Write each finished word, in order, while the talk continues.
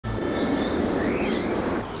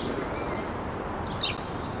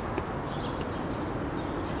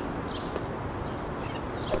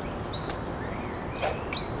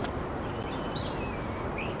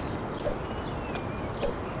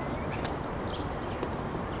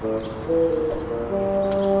Whee!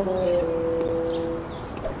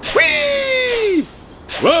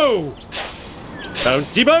 Whoa!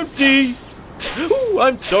 Bouncy, bouncy! Ooh,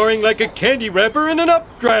 I'm soaring like a candy wrapper in an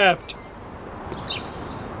updraft!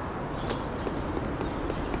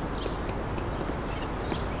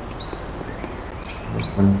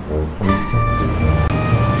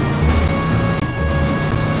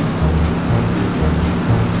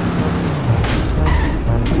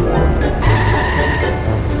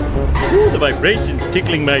 Ooh, the vibration's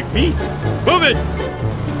tickling my feet. Move it!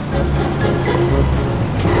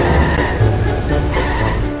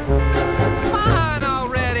 Come on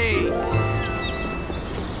already!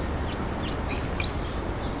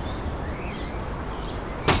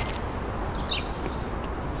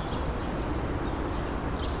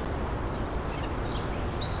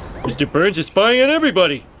 Mr. Burns is spying on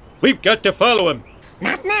everybody. We've got to follow him.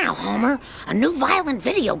 Not now, Homer. A new violent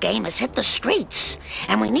video game has hit the streets,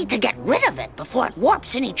 and we need to get rid of it before it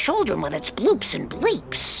warps any children with its bloops and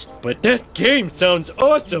bleeps. But that game sounds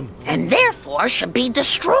awesome. And therefore should be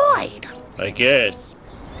destroyed. I guess.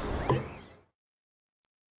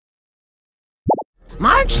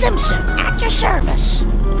 Marge Simpson, at your service.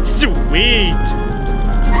 Sweet!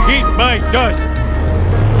 Eat my dust!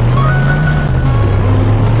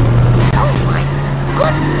 Oh my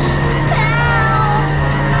goodness!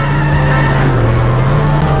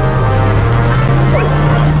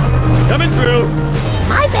 Coming through!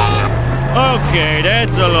 My bad! Okay,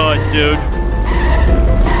 that's a lawsuit.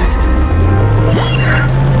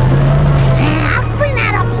 I'll clean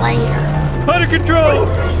that up later. Out of control!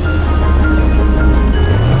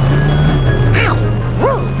 Ow!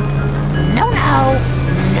 Rude! No, no!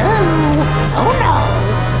 No! Oh no!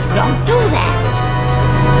 Don't do that!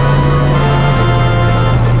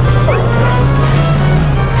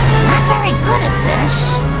 Not very good at this.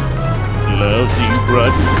 Lousy,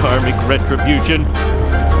 rotten karmic retribution.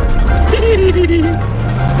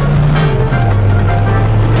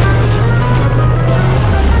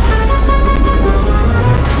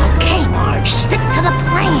 Okay, Marge, stick to the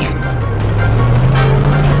plan.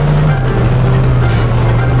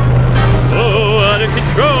 Oh, out of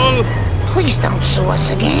control! Please don't sue us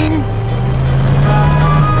again. I'm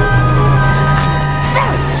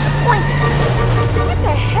very disappointed. What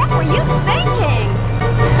the heck were you thinking?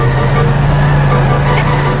 This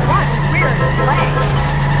is one weird play.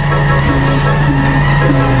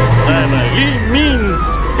 I'm a mean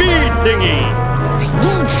speed thingy! I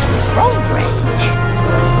need some road rage.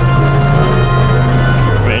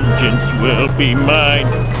 Vengeance will be mine.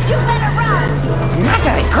 You better run. I'm not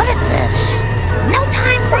very good at this. No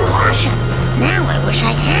time for caution. Now I wish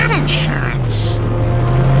I had insurance.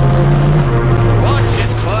 Watch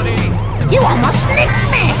it, buddy! You almost nicked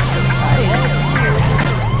me.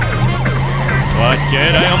 Watch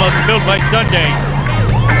it, I almost spilled my sundae.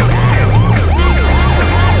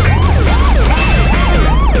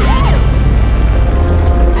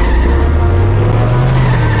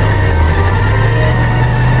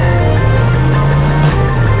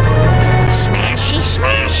 Smashy,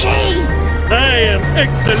 smashy. I am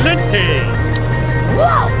excelente!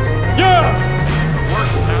 Whoa. Yeah!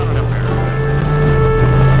 Worst town in America.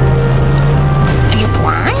 Are you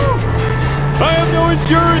blind? I have no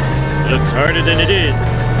insurance! Looks harder than it is.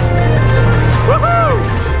 Woohoo!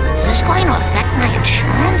 Is this going to affect my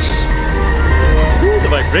insurance? Ooh, the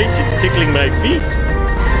vibration's tickling my feet.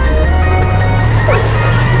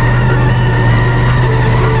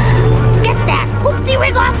 Get that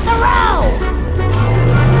hoop-de-rig off the road.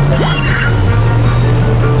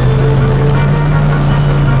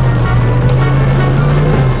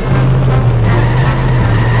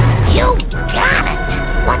 You got it.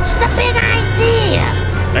 What's the big idea?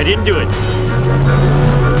 I didn't do it.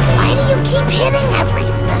 Why do you keep hitting everything?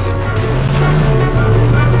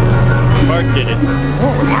 Mark did it.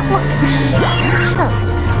 Oh, that looks expensive.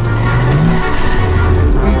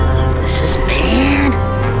 This is bad.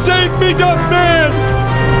 Save me, dumb man!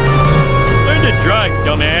 Learn to drive,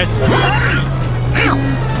 dumbass. Ow!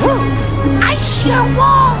 Rude! Ice your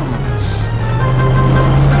wounds!